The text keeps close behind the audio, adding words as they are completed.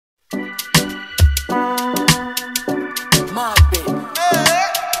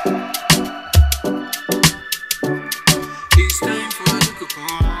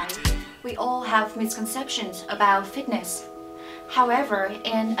have misconceptions about fitness. However,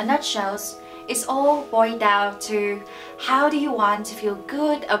 in a nutshell, it's all boiled down to how do you want to feel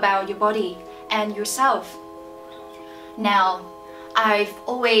good about your body and yourself. Now, I've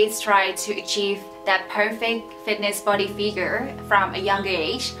always tried to achieve that perfect fitness body figure from a younger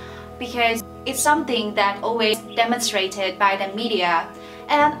age because it's something that always demonstrated by the media,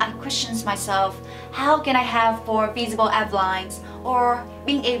 and I question myself, how can I have more visible ab lines or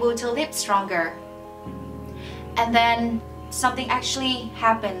being able to lift stronger? And then something actually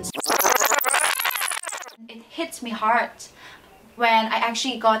happens. It hits me hard. When I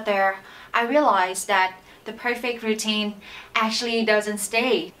actually got there, I realized that the perfect routine actually doesn't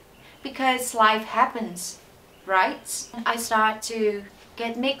stay because life happens, right? I start to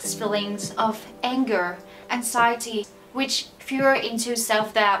get mixed feelings of anger, anxiety, which fuel into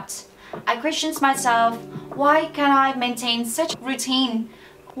self-doubt. I question myself, why can I maintain such routine?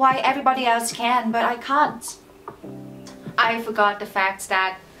 Why everybody else can, but I can't? I forgot the fact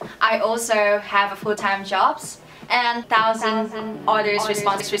that I also have a full-time job and thousand other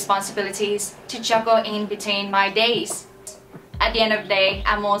responsibilities to juggle in between my days. At the end of the day,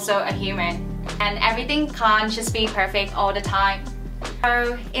 I'm also a human, and everything can't just be perfect all the time.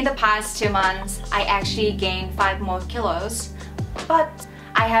 So in the past 2 months, I actually gained 5 more kilos, but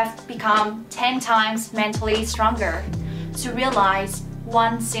I have become 10 times mentally stronger to realize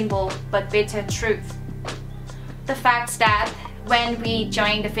one simple but bitter truth. The fact that when we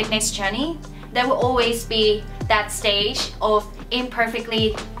join the fitness journey, there will always be that stage of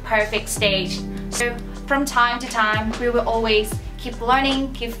imperfectly perfect stage. So from time to time, we will always keep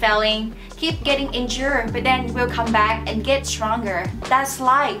learning, keep failing, keep getting injured, but then we'll come back and get stronger. That's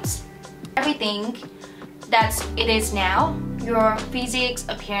life. Everything that it is now, your physics,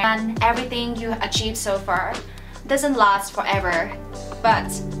 appearance, everything you achieved so far doesn't last forever. But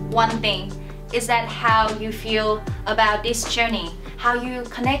one thing is that how you feel about this journey, how you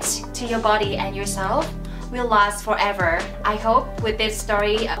connect to your body and yourself will last forever. I hope with this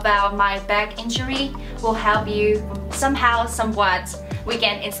story about my back injury will help you somehow, somewhat. We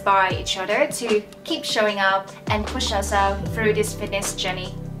can inspire each other to keep showing up and push ourselves through this fitness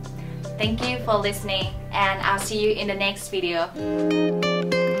journey. Thank you for listening, and I'll see you in the next video.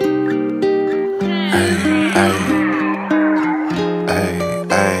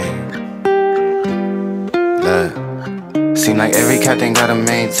 Look, seem like every captain gotta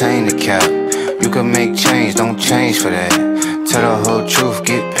maintain the cap. You can make change, don't change for that. Tell the whole truth,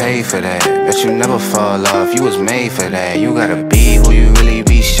 get paid for that. Bet you never fall off, you was made for that. You gotta be who you really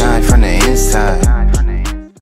be, shine from the inside.